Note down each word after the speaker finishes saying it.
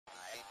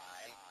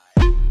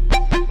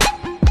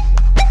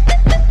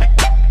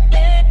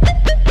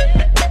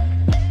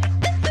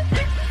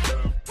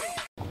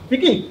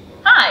Vicki,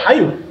 Hi. how are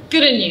you?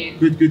 Good and you?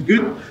 Good, good,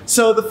 good.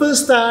 So the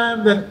first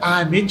time that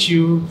I met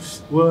you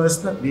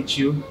was,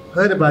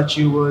 heard about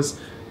you was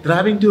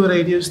driving to a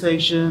radio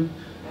station,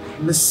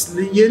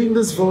 hearing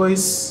this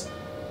voice,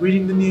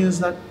 reading the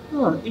news, like,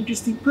 oh,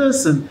 interesting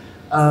person.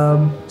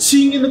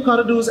 Seeing in the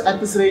corridors at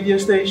this radio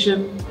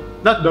station,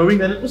 not knowing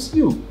that it was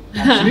you,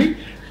 actually.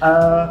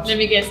 Let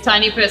me guess,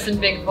 tiny person,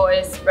 big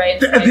voice, brain.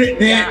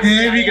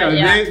 There we go.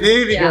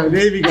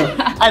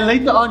 And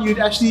later on, you'd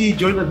actually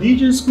join a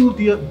DJ school,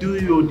 do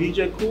your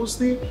DJ course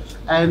there.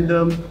 And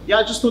yeah,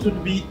 I just thought it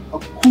would be a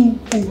cool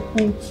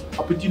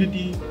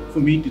opportunity for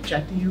me to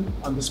chat to you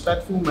on this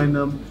platform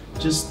and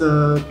just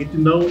get to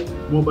know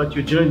more about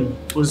your journey.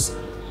 Because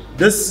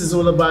this is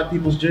all about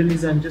people's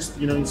journeys and just,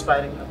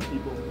 inspiring other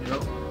people,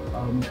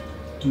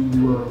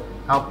 to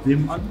help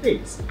them on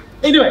theirs.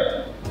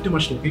 Anyway, too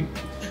much talking.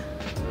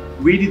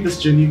 Where did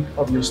this journey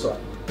of yours start?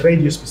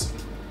 Radio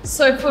specifically.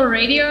 So for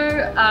radio,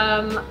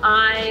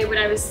 when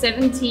I was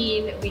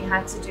 17, we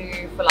had to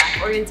do, for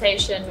like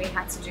orientation, we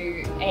had to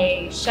do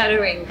a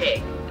shadowing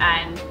gig.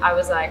 And I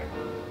was like,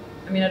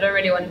 I don't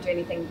really want to do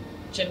anything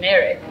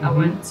generic. I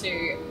want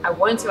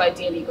to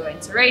ideally go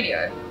into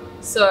radio.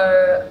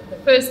 So the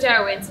first day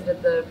I went and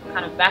did the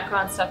kind of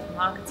background stuff for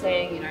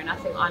marketing,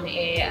 nothing on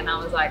air. And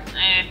I was like,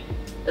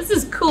 this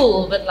is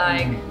cool, but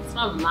like, it's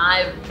not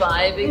my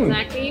vibe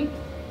exactly.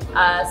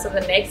 So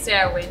the next day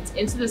I went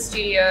into the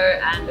studio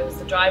and it was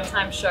the drive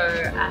time show,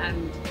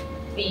 and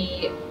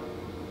the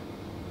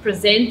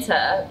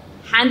presenter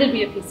handed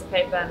me a piece of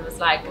paper and was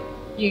like,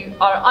 you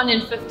are on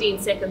in 15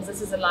 seconds,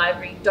 this is a live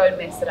read, don't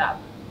mess it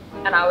up.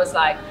 And I was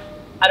like,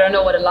 I don't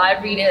know what a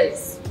live read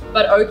is,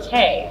 but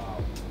okay.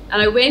 And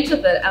I went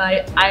with it and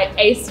I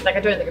aced, like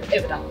I don't think I've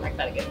ever done it like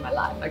that again in my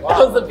life. Like that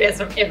was the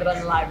best I've ever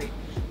done a live read.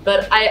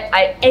 But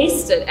I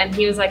aced it and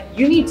he was like,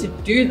 you need to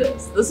do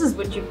this. This is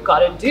what you've got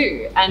to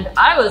do. And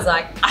I was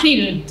like, I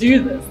need to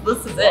do this.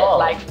 This is it.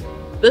 Like,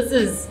 this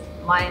is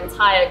my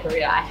entire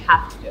career. I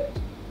have to do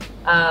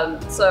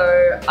it.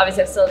 So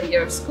obviously I still had a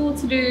year of school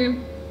to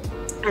do.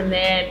 And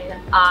then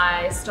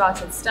I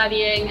started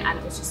studying and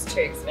it was just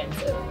too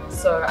expensive.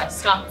 So I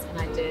stopped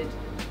and I did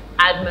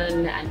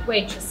admin and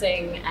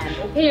waitressing and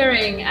au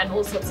pairing and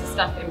all sorts of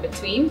stuff in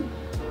between.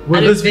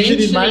 Was this vision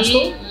in mind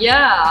still? Yeah,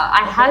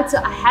 I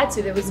had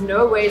to. There was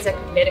no ways I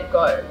could let it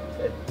go.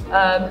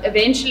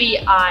 Eventually,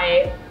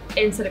 I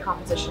entered a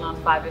competition on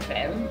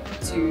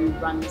 5FM to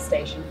run the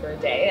station for a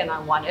day, and I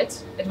won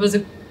it. It was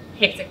a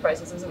hectic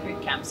process. It was a boot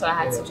camp, so I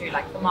had to do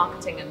like the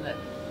marketing and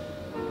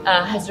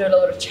had to do a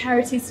lot of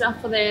charity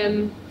stuff for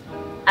them.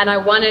 And I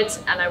won it,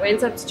 and I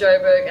went up to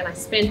Joburg, and I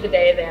spent the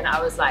day there, and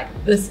I was like,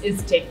 this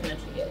is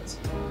definitely it.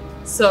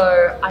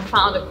 So I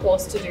found a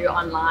course to do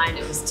online.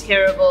 It was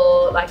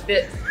terrible. Like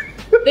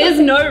there's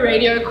no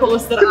radio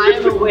course that I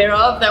am aware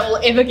of that will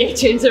ever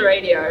get you into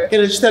radio.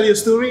 Can I just tell you a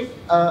story?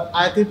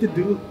 I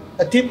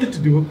attempted to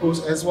do a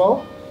course as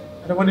well.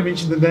 I don't want to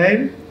mention the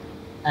name.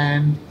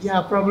 And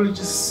yeah, probably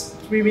just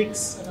 3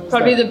 weeks. And I was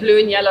probably done. the blue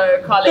and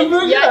yellow college.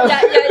 Yeah.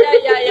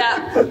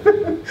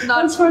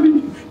 That's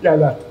funny. Yeah,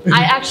 that.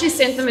 I actually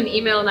sent them an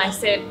email and I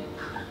said,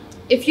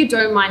 if you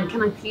don't mind,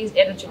 can I please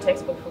edit your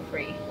textbook for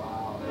free?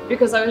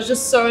 Because I was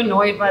just so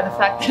annoyed by the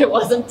fact that it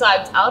wasn't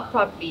typed out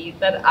properly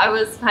that I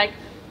was like,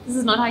 this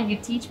is not how you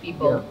teach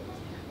people. Yeah.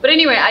 But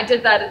anyway, I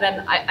did that and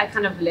then I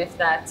kind of left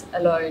that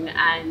alone.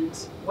 And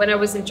when I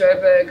was in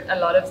Joburg, a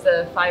lot of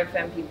the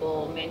 5FM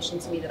people mentioned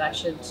to me that I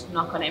should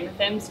knock on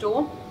MFM's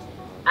door.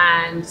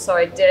 And so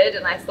I did,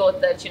 and I thought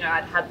that,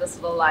 I'd had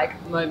this little like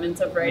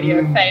moment of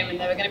radio fame and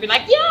they were gonna be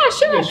like, yeah,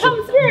 sure,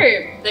 come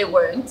through. They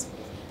weren't.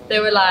 They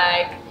were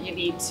like, you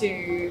need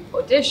to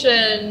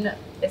audition,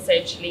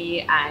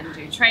 essentially, and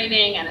do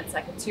training, and it's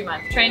like a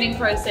 2-month training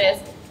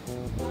process.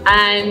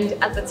 And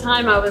at the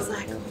time I was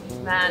like, oh,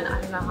 man, I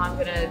don't know how I'm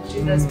gonna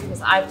do this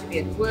because I have to be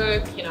at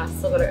work, I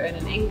still gotta earn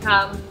an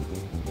income.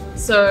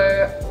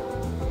 So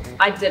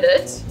I did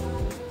it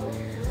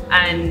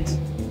and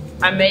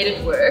I made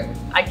it work.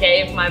 I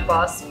gave my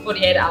boss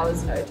 48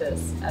 hours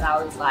notice and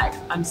I was like,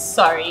 I'm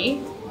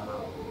sorry,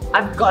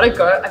 I've got to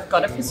go, I've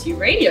got to pursue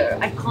radio.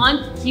 I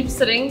can't keep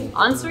sitting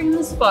answering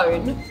this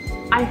phone.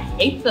 I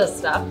hate this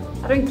stuff.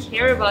 I don't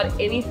care about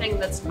anything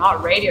that's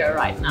not radio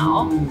right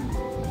now.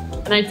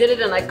 And I did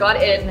it and I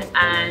got in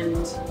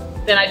and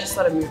then I just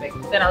started moving.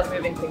 Then I was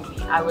moving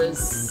quickly. I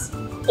was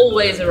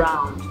always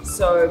around.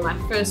 So my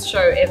first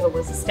show ever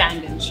was a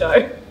stand-in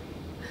show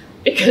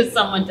because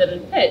someone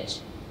didn't pitch.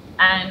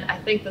 And I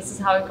think this is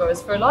how it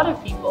goes for a lot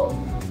of people.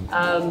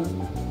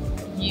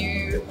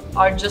 You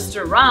are just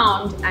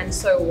around, and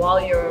so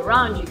while you're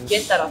around, you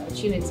get that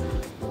opportunity.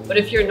 But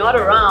if you're not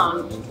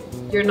around,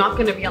 you're not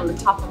going to be on the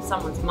top of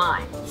someone's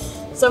mind.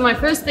 So my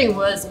first thing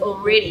was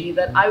already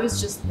that I was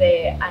just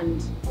there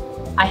and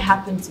I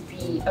happened to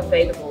be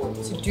available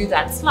to do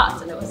that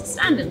slot, and it was a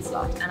stand-in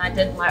slot. And I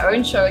did my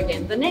own show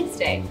again the next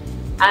day.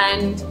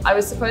 And I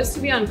was supposed to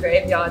be on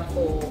Graveyard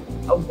for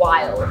a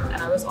while,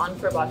 and I was on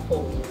for about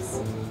 4 weeks.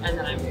 And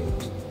then I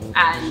moved.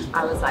 And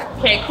I was like,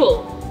 okay,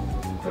 cool.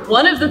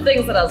 One of the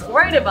things that I was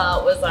worried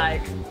about was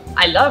like,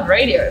 I love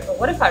radio, but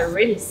what if I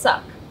really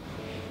suck?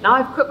 Now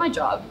I've quit my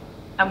job.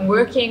 I'm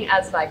working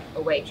as like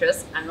a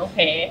waitress and au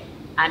pair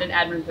and an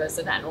admin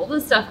person and all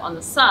this stuff on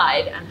the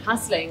side and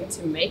hustling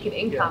to make an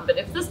income. But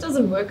if this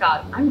doesn't work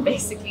out, I'm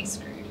basically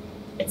screwed.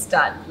 It's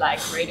done. Like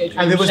radio dream.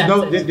 And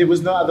there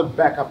was no other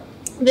backup.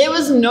 There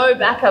was no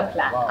backup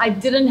plan. Wow. I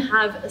didn't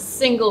have a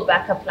single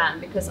backup plan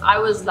because I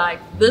was like,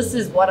 this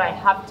is what I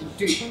have to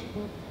do.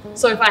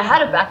 So if I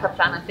had a backup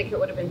plan, I think it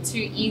would have been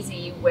too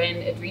easy when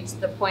it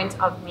reached the point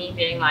of me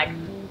being like,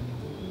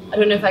 I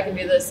don't know if I can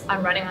do this.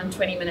 I'm running on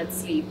 20 minutes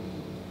sleep.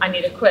 I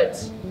need to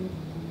quit.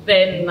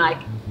 Then like,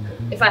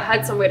 if I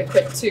had somewhere to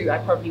quit too, I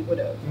probably would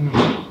have.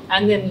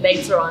 And then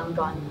later on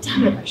gone,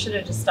 damn it, I should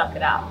have just stuck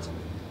it out.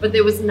 But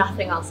there was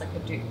nothing else I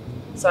could do.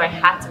 So I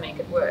had to make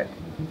it work.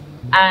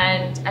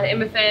 And at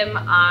MFM,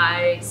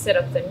 I set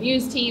up the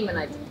news team and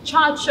I did the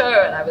chart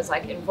show and I was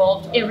like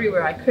involved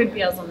everywhere I could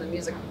be. I was on the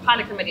music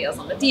pilot committee, I was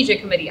on the DJ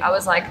committee. I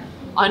was like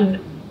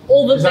on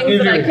all the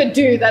things that I could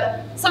do,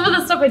 that some of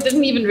the stuff I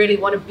didn't even really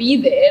want to be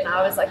there. And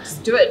I was like,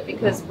 just do it,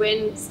 because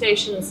when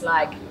stations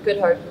like Good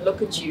Hope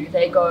look at you,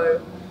 they go,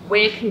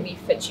 where can we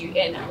fit you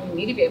in? And you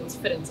need to be able to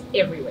fit into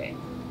everywhere,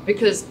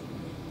 because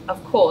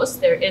of course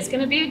there is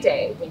going to be a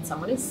day when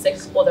someone is sick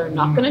or they're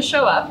not going to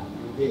show up.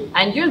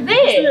 And you're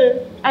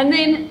there, and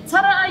then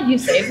ta-da, you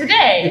save the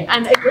day,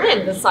 and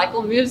again the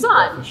cycle moves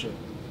on. For sure,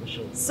 for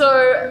sure.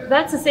 So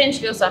that's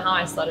essentially also how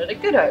I started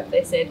at Good Hope.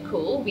 They said,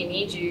 cool, we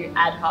need you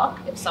ad hoc.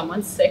 If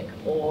someone's sick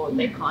or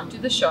they can't do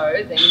the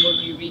show, then will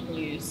you read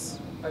news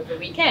over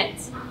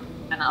weekends?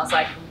 And I was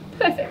like,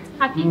 perfect,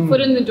 happy,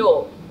 foot in the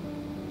door.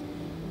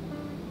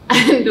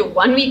 And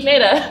 1 week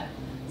later,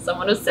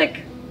 someone was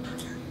sick.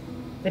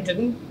 They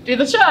didn't do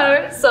the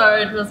show, so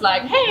it was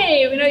like,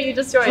 hey, we know you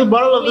just joined. So the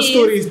moral of the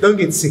story is don't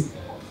get sick.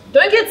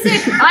 Don't get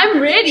sick.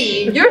 I'm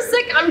ready. You're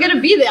sick, I'm going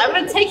to be there. I'm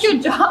going to take your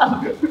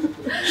job.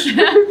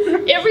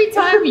 Every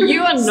time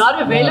you are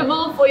not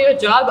available for your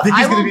job,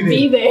 I will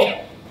be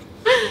there.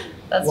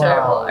 That's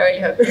terrible. I already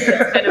hope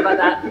it's kind about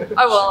that.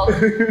 Oh well.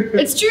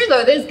 It's true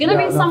though. There's going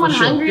to be someone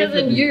hungrier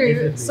than you.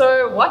 Definitely.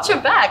 So watch your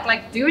back.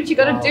 Like, do what you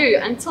got to do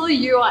until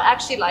you are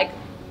actually like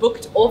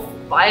booked off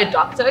by a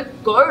doctor.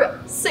 Go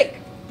sick.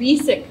 Be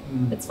sick.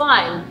 It's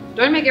fine.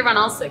 Don't make everyone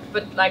else sick,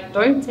 but like,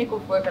 don't take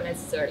off work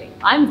unnecessarily.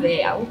 I'm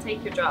there. I will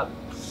take your job.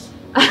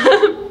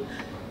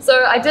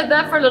 So I did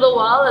that for a little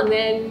while, and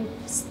then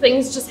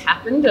things just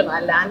happened, and I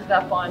landed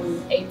up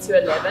on 8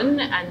 to 11,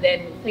 and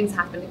then things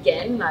happened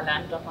again, and I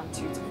landed up on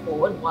 2 to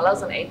 4. And while I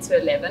was on 8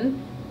 to 11,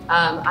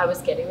 I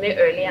was getting there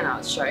early, and I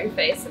was showing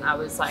face, and I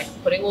was like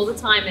putting all the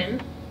time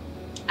in,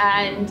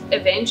 and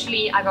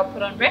eventually I got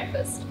put on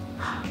breakfast,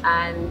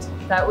 and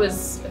that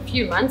was a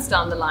few months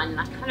down the line, and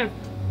I kind of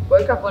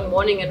woke up one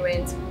morning and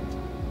went,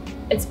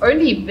 it's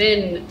only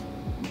been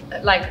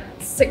like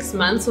 6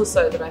 months or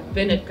so that I've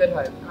been at Good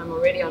Hope, and I'm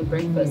already on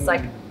breakfast.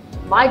 Like,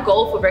 my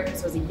goal for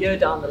breakfast was a year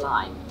down the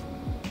line,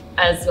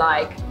 as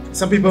like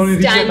some people only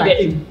reach that like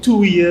in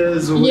 2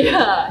 years or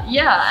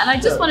yeah, and I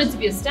just wanted to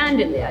be a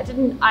stand-in there.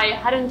 I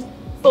hadn't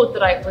thought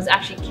that I was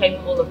actually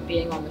capable of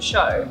being on the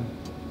show.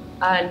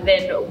 And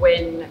then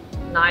when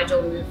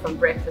Nigel moved from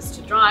breakfast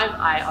to drive,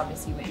 I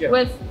obviously went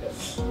with,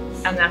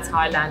 and that's how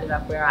I landed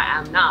up where I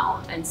am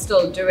now, and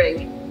still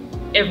doing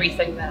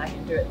everything that I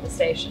can do at the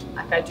station.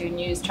 Like, I do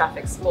news,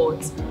 traffic,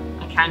 sports,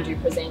 I can do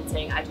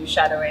presenting, I do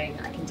shadowing,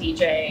 I can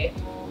DJ,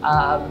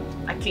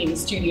 I clean the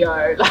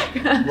studio,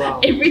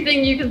 like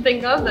everything you can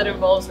think of that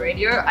involves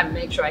radio, I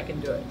make sure I can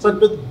do it.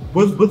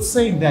 But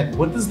saying that,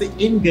 what is the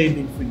end game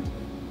then for you?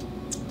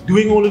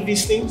 Doing all of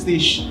these things,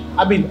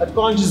 I mean, it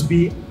can't just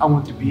be, I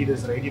want to be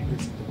this radio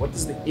presenter. What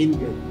is the end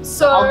game?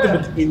 So, the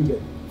ultimate end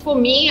game? For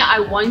me, I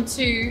want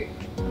to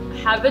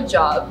have a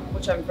job,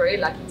 which I'm very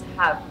lucky to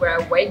have, where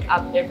I wake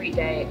up every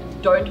day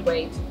and don't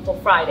wait for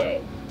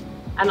Friday.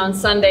 And on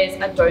Sundays,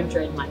 I don't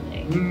join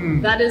Monday.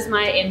 That is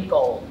my end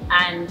goal.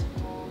 And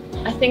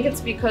I think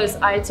it's because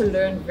I had to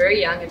learn very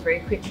young and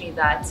very quickly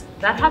that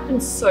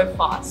happens so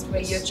fast,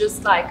 where you're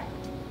just like,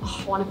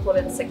 oh, I want to call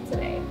in sick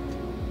today.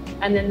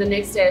 And then the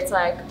next day it's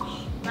like,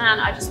 oh man,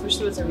 I just wish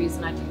there was a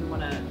reason I didn't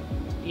want to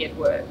be at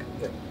work.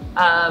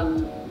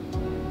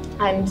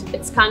 And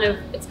it's kind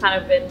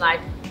of been like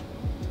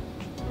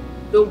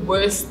the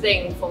worst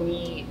thing for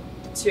me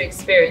to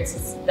experience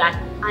is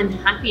that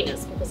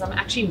unhappiness, because I'm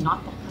actually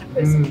not that kind of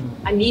person.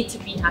 I need to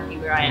be happy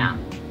where I am.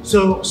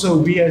 So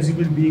we as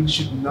human beings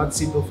should not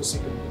settle for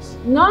secondness.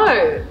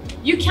 No,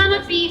 you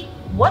cannot be.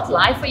 What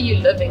life are you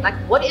living? Like,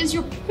 what is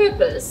your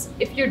purpose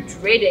if you're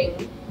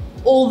dreading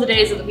all the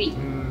days of the week?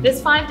 There's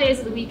 5 days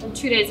of the week and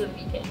 2 days of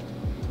the weekend.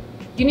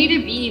 You need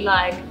to be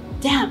like,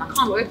 damn, I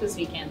can't work this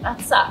weekend. That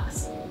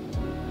sucks.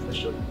 For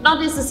sure. Not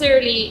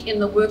necessarily in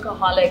the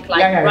workaholic,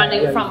 like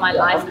running from my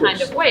life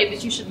kind of way,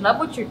 but you should love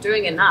what you're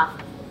doing enough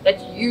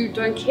that you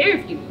don't care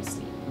if you lose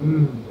sleep.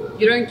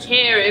 You don't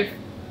care if,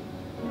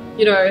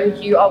 you know,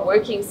 you are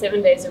working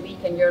 7 days a week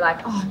and you're like,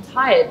 oh, I'm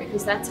tired,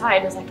 because that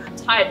tired is like, I'm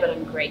tired, but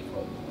I'm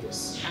grateful.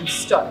 I'm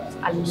stoked.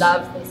 I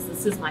love this.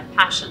 This is my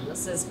passion.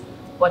 This is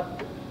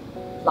what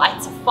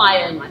lights a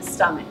fire in my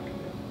stomach.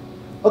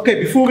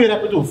 Okay, before we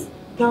wrap it off,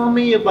 tell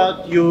me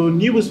about your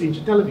newest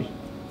venture, television.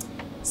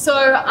 So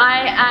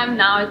I am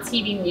now a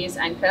TV news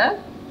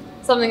anchor,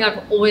 something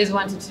I've always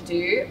wanted to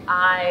do.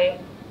 I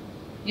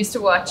used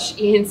to watch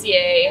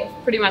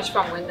ENCA pretty much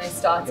from when they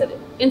started.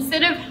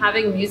 Instead of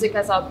having music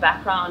as our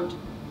background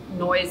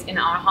noise in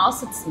our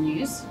house, it's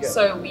news.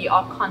 So we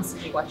are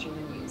constantly watching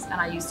the news. And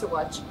I used to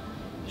watch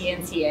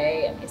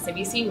ENCA and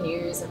SABC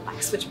News and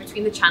like switch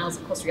between the channels.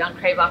 Of course, Rian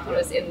Kravac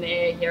was in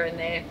there, here and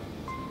there.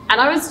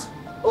 And I was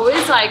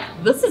always like,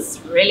 this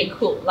is really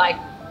cool. Like,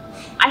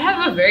 I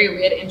have a very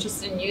weird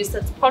interest in news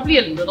that's probably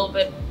a little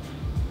bit,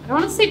 I don't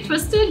want to say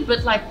twisted,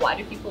 but like, why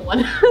do people want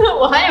to,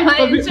 why am I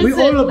interested?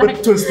 We're all a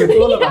bit twisted,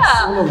 all of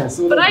us.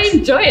 But I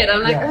enjoy it.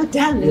 I'm like, oh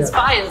damn, there's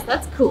fires,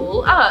 that's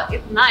cool. Oh,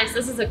 it's nice,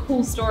 this is a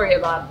cool story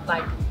about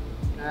like,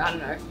 you know, I don't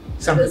know.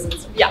 Something.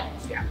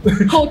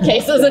 Court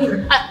cases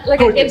and I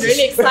get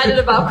really excited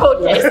about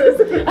court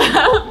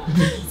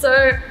cases.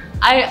 So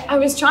I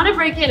was trying to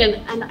break in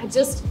and I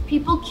just,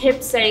 people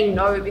kept saying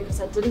no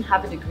because I didn't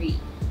have a degree.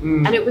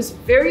 And it was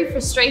very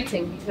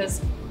frustrating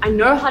because I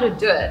know how to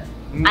do it.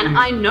 And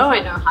I know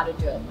how to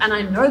do it. And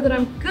I know that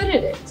I'm good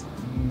at it.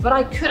 But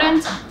I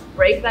couldn't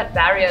break that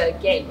barrier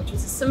again, which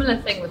was a similar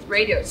thing with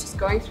radio. It's just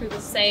going through the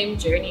same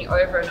journey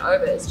over and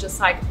over. It's just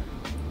like,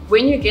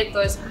 when you get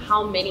those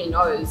how many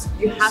no's,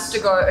 you have to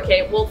go,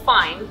 okay, well,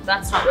 fine,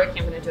 that's not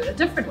working. I'm going to do it a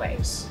different way.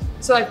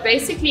 So I've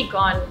basically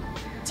gone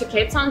to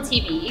Cape Town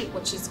TV,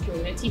 which is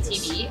community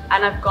TV,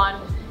 and I've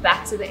gone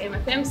back to the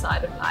MFM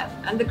side of life.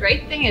 And the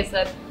great thing is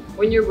that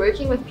when you're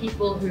working with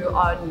people who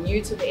are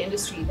new to the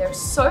industry, they're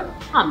so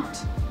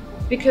pumped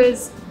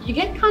because you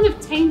get kind of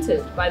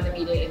tainted by the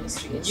media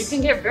industry and you can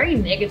get very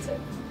negative.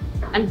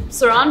 And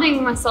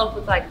surrounding myself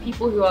with like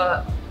people who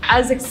are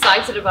as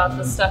excited about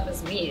this stuff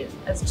as me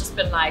has just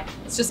been like,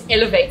 it's just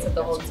elevated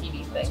the whole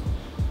TV thing.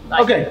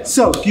 Like, okay,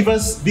 so give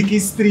us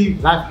Vicki's 3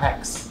 life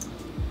hacks.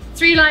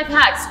 3 life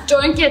hacks.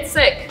 Don't get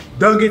sick.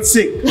 Don't get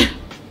sick.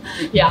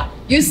 Yeah,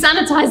 use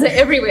sanitizer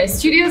everywhere.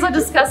 Studios are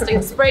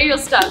disgusting. Spray your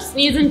stuff,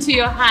 sneeze into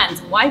your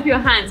hands, wipe your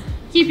hands.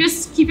 Keep your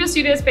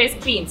studio space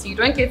clean so you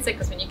don't get sick,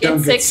 because when you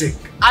get sick,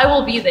 I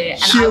will be there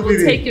and I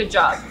will take your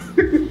job.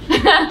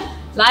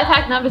 Life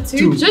hack number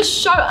 2, just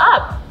show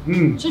up.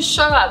 Just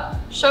show up.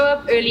 Show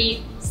up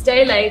early,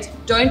 stay late,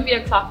 don't be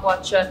a clock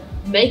watcher,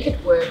 make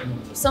it work.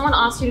 If someone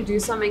asks you to do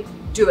something,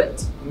 do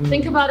it.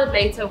 Think about it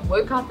later,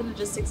 work out the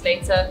logistics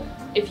later.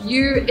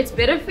 It's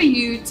better for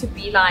you to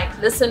be like,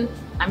 listen,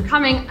 I'm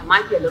coming, I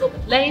might be a little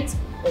bit late,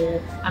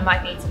 or I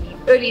might need to leave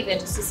early, than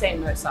just to say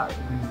no, sorry.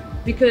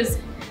 Because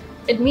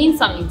it means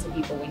something to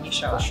people when you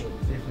show up.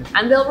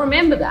 And they'll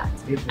remember that.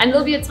 And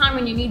there'll be a time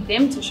when you need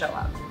them to show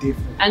up.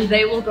 And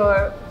they will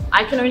go,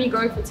 I can only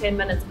go for 10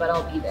 minutes, but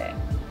I'll be there.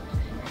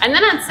 And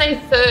then I'd say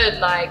 3rd,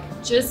 like,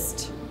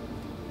 just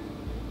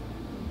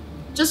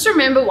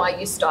remember why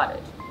you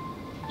started.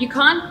 You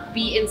can't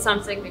be in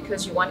something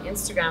because you want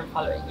Instagram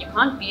following. You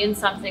can't be in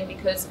something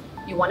because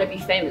you want to be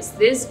famous.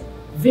 There's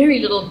very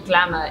little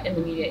glamour in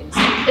the media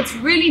industry. It's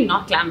really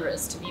not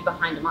glamorous to be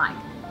behind a mic.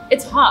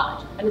 It's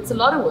hard and it's a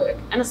lot of work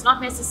and it's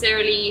not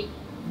necessarily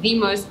the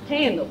most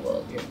pay in the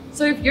world.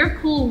 So if you're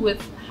cool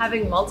with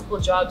having multiple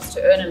jobs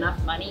to earn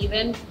enough money,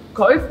 then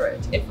go for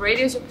it. If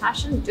radio's your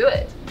passion, do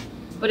it.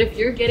 But if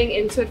you're getting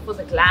into it for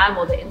the glam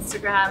or the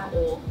Instagram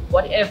or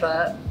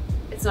whatever,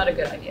 it's not a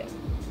good idea.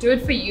 Do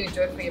it for you,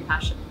 do it for your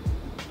passion.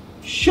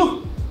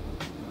 Sure.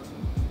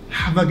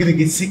 I'm not gonna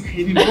get sick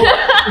anymore.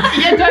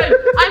 Yeah, don't.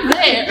 I'm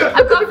there.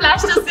 I've got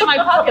flash discs in my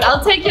pocket.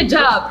 I'll take your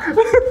job.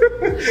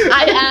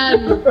 I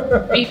am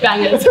Beat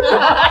Bangaz.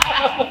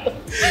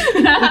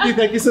 Vicki,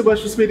 thank you so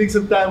much for spending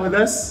some time with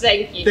us.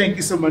 Thank you. Thank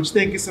you so much.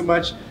 Thank you so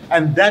much.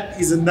 And that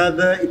is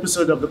another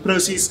episode of The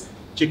Process.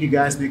 Check you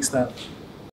guys next time.